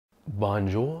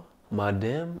Bonjour,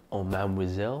 madame or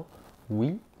mademoiselle.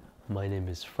 Oui, my name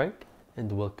is Frank and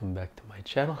welcome back to my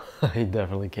channel. I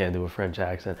definitely can't do a French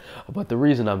accent, but the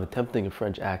reason I'm attempting a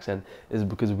French accent is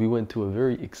because we went to a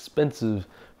very expensive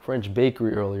French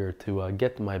bakery earlier to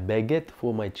get my baguette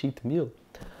for my cheat meal.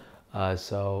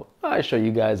 So I show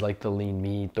you guys like the lean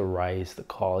meat, the rice, the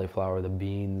cauliflower, the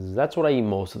beans. That's what I eat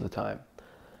most of the time.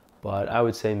 But I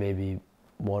would say maybe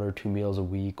 1 or 2 meals a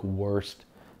week, worst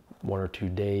 1 or 2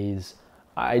 days.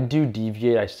 I do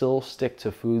deviate. I still stick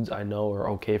to foods I know are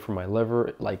okay for my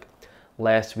liver. Like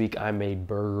last week I made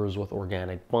burgers with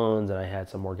organic buns and I had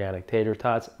some organic tater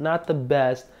tots. Not the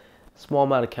best, small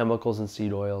amount of chemicals and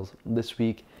seed oils. This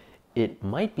week it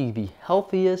might be the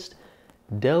healthiest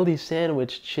deli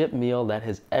sandwich chip meal that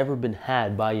has ever been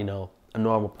had by, a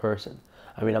normal person.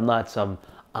 I mean, I'm not some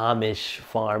Amish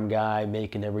farm guy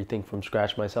making everything from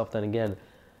scratch myself. Then again,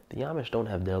 the Amish don't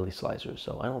have deli slicers,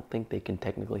 so I don't think they can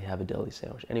technically have a deli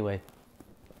sandwich. Anyway,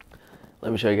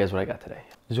 let me show you guys what I got today.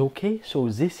 Okay, so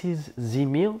this is the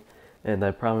meal, and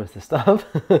I promise to stop.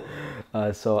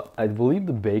 So I believe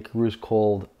the bakery is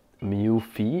called Miu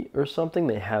Phi or something.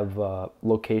 They have a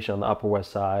location on the Upper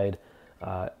West Side,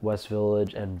 West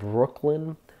Village, and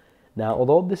Brooklyn. Now,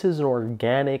 although this is an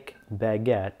organic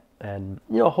baguette, and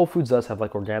Whole Foods does have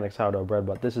like organic sourdough bread,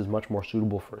 but this is much more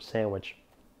suitable for a sandwich.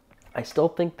 I still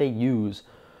think they use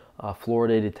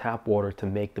fluoridated tap water to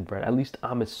make the bread. At least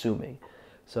I'm assuming.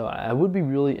 So I would be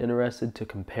really interested to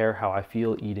compare how I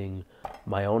feel eating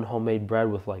my own homemade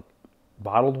bread with like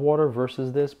bottled water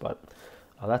versus this, but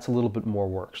that's a little bit more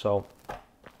work. So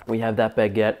we have that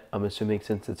baguette. I'm assuming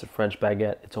since it's a French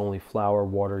baguette, it's only flour,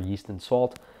 water, yeast, and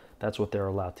salt. That's what they're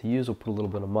allowed to use. We'll put a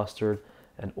little bit of mustard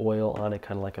and oil on it,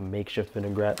 kind of like a makeshift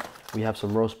vinaigrette. We have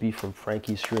some roast beef from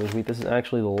Frankie's Strange Meat. This is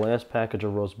actually the last package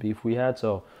of roast beef we had,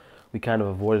 so we kind of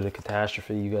avoided a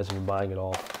catastrophe. You guys have been buying it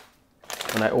all.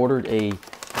 And I ordered a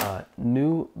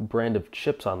new brand of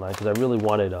chips online because I really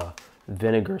wanted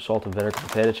vinegar, salt and vinegar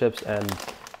potato chips. And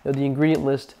the ingredient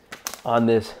list on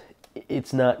this,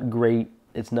 it's not great.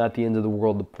 It's not the end of the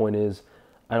world. The point is,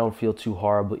 I don't feel too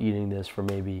horrible eating this for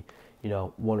maybe,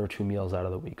 1 or 2 meals out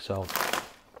of the week. So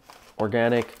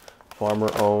organic,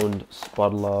 farmer-owned,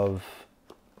 Spud Love,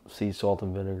 sea salt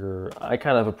and vinegar. I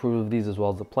kind of approve of these as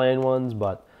well as the plain ones,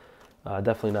 but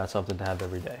definitely not something to have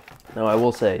every day. Now, I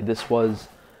will say this was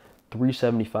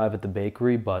 $3.75 at the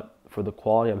bakery, but for the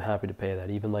quality, I'm happy to pay that.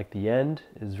 Even like the end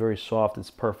is very soft. It's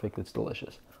perfect. It's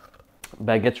delicious.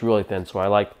 Baguette's really thin, so I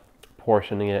like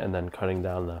portioning it and then cutting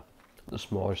down the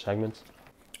smaller segments.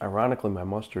 Ironically, my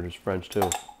mustard is French too.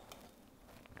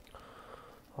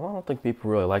 I don't think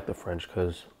people really like the French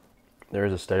because there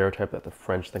is a stereotype that the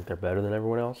French think they're better than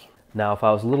everyone else. Now, if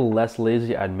I was a little less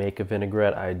lazy, I'd make a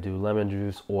vinaigrette. I'd do lemon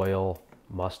juice, oil,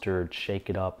 mustard,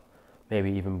 shake it up, maybe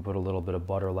even put a little bit of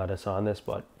butter, lettuce on this,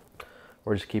 but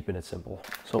we're just keeping it simple.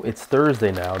 So it's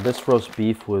Thursday now. This roast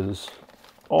beef was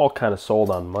all kind of sold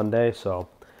on Monday, so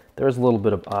there's a little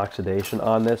bit of oxidation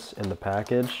on this in the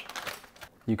package.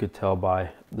 You could tell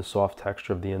by the soft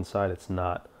texture of the inside, it's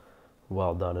not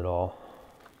well done at all.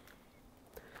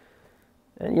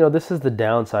 And this is the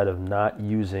downside of not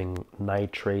using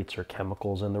nitrates or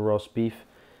chemicals in the roast beef.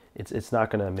 It's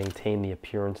not going to maintain the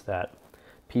appearance that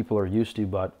people are used to,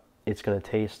 but it's going to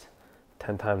taste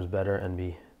 10 times better and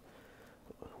be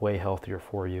way healthier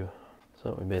for you.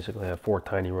 So we basically have 4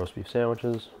 tiny roast beef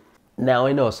sandwiches. Now,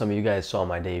 I know some of you guys saw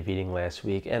my day of eating last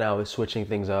week, and I was switching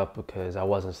things up because I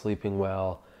wasn't sleeping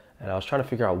well, and I was trying to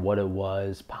figure out what it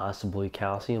was, possibly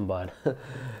calcium, but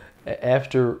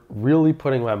after really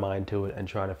putting my mind to it and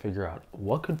trying to figure out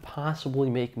what could possibly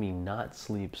make me not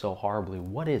sleep so horribly,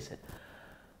 what is it?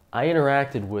 I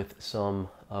interacted with some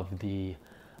of the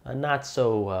not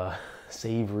so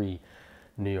savory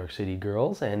New York City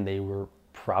girls, and they were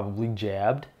probably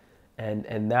jabbed,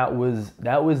 and that was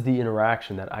the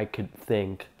interaction that I could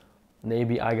think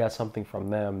maybe I got something from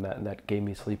them that gave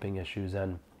me sleeping issues.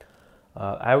 And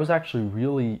I was actually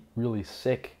really, really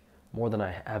sick, more than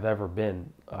I have ever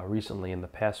been recently in the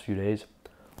past few days,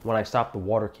 when I stopped the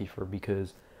water kefir,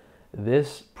 because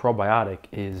this probiotic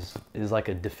is like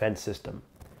a defense system.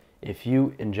 If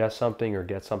you ingest something or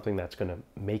get something that's going to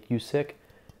make you sick,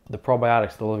 the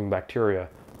probiotics, the living bacteria,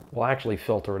 will actually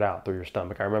filter it out through your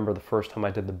stomach. I remember the first time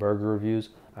I did the burger reviews,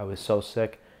 I was so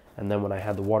sick, and then when I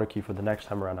had the water kefir the next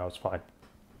time around, I was fine.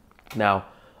 Now,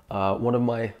 one of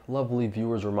my lovely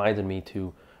viewers reminded me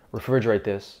to refrigerate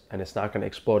this, and it's not going to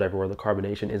explode everywhere. The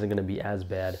carbonation isn't going to be as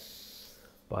bad,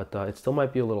 but it still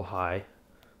might be a little high.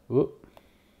 Oop.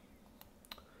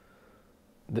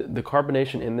 The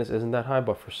carbonation in this isn't that high,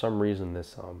 but for some reason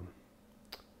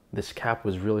this cap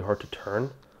was really hard to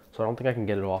turn, so I don't think I can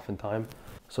get it off in time.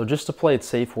 So just to play it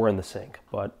safe, we're in the sink,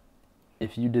 but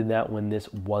if you did that when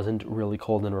this wasn't really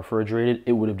cold and refrigerated,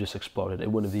 it would have just exploded.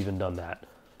 It wouldn't have even done that.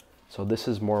 So this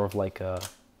is more of like a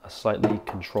slightly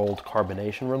controlled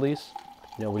carbonation release.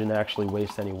 You know, we didn't actually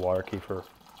waste any water kefir.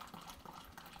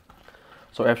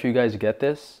 So after you guys get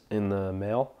this in the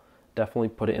mail, definitely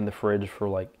put it in the fridge for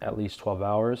like at least 12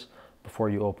 hours before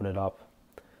you open it up.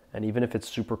 And even if it's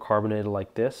super carbonated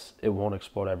like this, it won't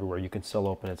explode everywhere. You can still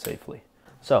open it safely.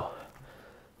 So,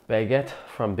 baguette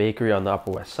from bakery on the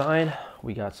Upper West Side.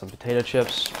 We got some potato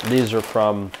chips. These are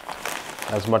from,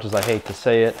 as much as I hate to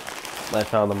say it, I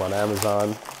found them on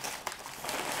Amazon.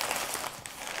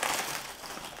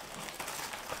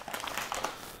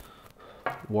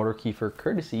 Water kefir,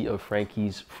 courtesy of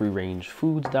Frankie's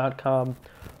freerangefoods.com.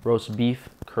 Roast beef,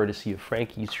 courtesy of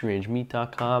Frankie's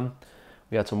freerangemeat.com.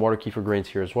 We got some water kefir grains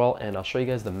here as well, and I'll show you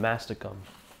guys the Mastic gum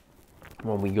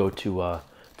when we go to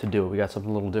do it. We got something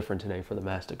a little different today for the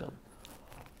Mastic gum.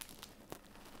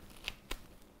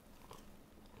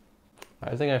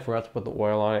 I think I forgot to put the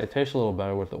oil on it. It tastes a little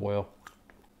better with the oil.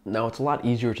 Now, it's a lot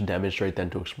easier to demonstrate than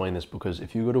to explain this, because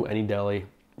if you go to any deli,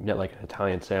 you get like an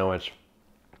Italian sandwich,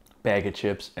 bag of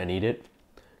chips, and eat it,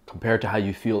 compared to how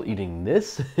you feel eating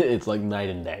this, it's like night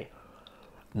and day.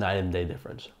 Night and day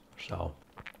difference. So,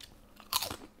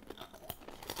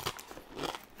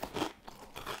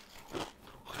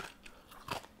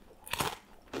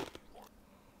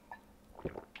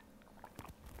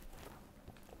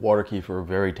 water kefir,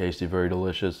 very tasty, very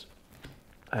delicious.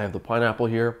 I have the pineapple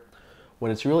here.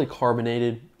 When it's really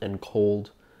carbonated and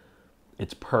cold,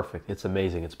 it's perfect. It's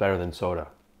amazing. It's better than soda.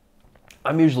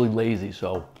 I'm usually lazy,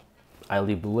 so I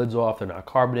leave the lids off. They're not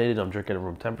carbonated. I'm drinking at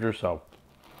room temperature, so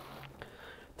it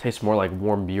tastes more like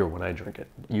warm beer when I drink it,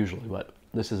 usually, but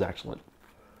this is excellent.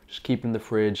 Just keep in the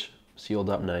fridge, sealed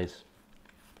up nice.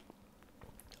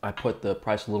 I put the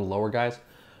price a little lower, guys,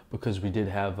 because we did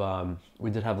have a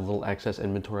little excess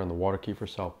inventory on the water kefir,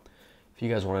 so if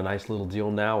you guys want a nice little deal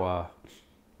now,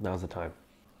 now's the time.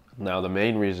 Now, the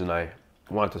main reason I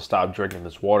wanted to stop drinking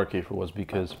this water kefir was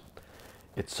because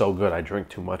it's so good. I drink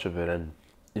too much of it, and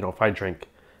you know, if I drink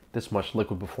this much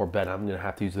liquid before bed, I'm gonna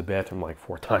have to use the bathroom like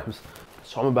 4 times.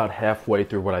 So I'm about halfway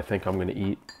through what I think I'm gonna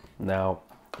eat. Now,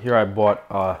 here I bought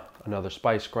another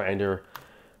spice grinder,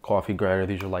 coffee grinder.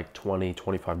 These are like $20,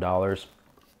 $25.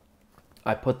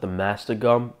 I put the Mastic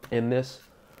gum in this,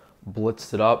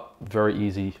 blitzed it up, very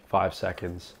easy, 5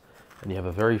 seconds, and you have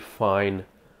a very fine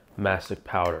Mastic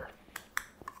powder.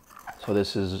 So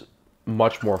this is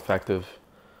much more effective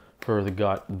for the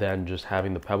gut than just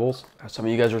having the pebbles. Some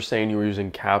of you guys are saying you were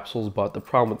using capsules, but the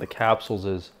problem with the capsules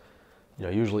is, you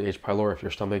know, usually H. pylori, if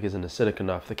your stomach isn't acidic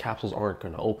enough, the capsules aren't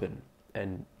going to open,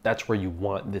 and that's where you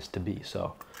want this to be.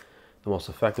 So the most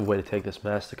effective way to take this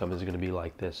Mastic gum is going to be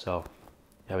like this. So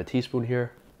you have a teaspoon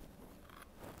here.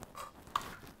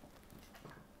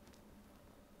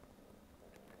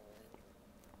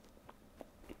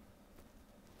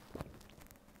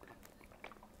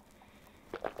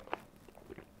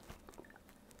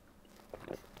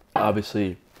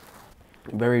 Obviously,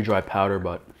 very dry powder,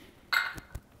 but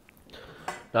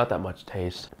not that much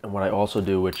taste. And what I also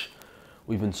do, which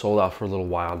we've been sold out for a little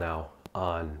while now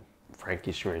on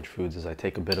Frankie's Free Range Foods, is I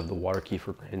take a bit of the water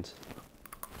kefir grains.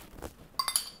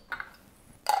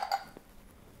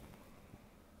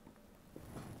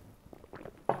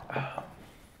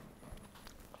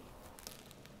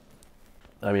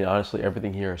 I mean, honestly,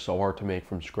 everything here is so hard to make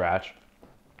from scratch.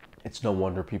 It's no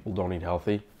wonder people don't eat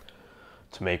healthy.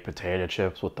 To make potato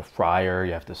chips with the fryer,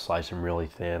 you have to slice them really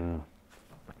thin.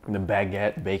 The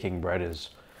baguette baking bread is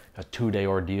a 2-day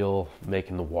ordeal.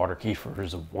 Making the water kefir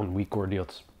is a 1-week ordeal.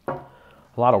 It's a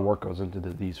lot of work goes into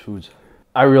these foods.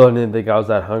 I really didn't think I was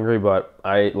that hungry, but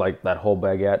I ate like that whole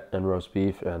baguette and roast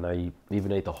beef, and I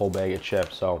even ate the whole bag of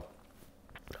chips. So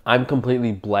I'm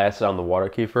completely blasted on the water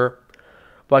kefir.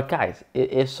 But guys,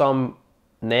 if some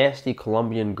nasty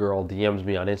Colombian girl DMs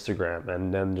me on Instagram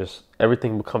and then just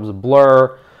everything becomes a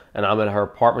blur and I'm at her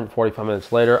apartment 45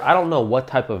 minutes later, I don't know what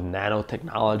type of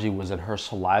nanotechnology was in her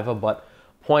saliva, but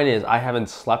point is, I haven't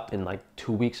slept in like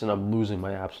 2 weeks and I'm losing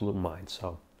my absolute mind.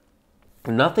 So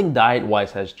nothing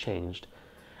diet-wise has changed.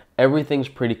 Everything's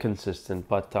pretty consistent,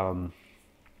 but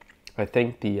I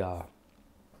think the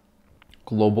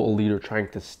global elite are trying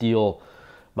to steal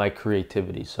my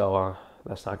creativity. So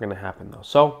that's not going to happen though.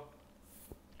 So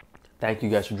thank you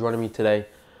guys for joining me today.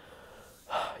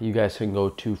 You guys can go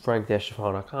to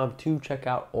frank-stefano.com to check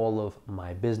out all of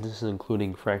my businesses,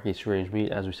 including Frankie's Free Range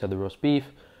Meat, as we said, the roast beef,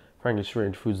 Frankie's Free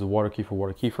Range Foods, the water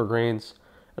kefir grains,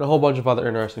 and a whole bunch of other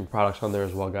interesting products on there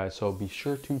as well, guys. So be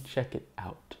sure to check it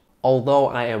out. although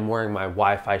I am wearing my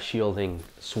Wi-Fi shielding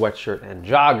sweatshirt and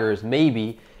joggers,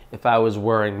 maybe if I was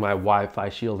wearing my Wi-Fi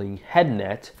shielding head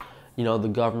net, you know, the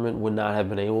government would not have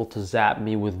been able to zap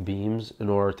me with beams in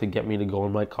order to get me to go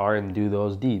in my car and do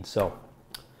those deeds. So,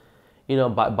 you know,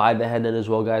 buy the head net as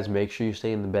well, guys. Make sure you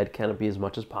stay in the bed canopy as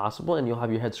much as possible, and you'll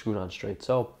have your head screwed on straight.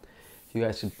 So, if you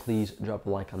guys could please drop a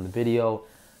like on the video,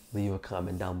 leave a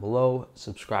comment down below,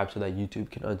 subscribe so that YouTube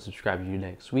can unsubscribe you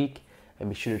next week, and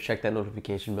be sure to check that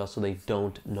notification bell so they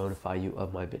don't notify you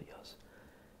of my videos.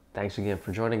 Thanks again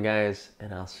for joining, guys,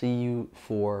 and I'll see you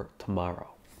for tomorrow.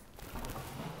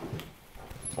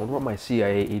 I wonder what my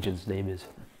CIA agent's name is.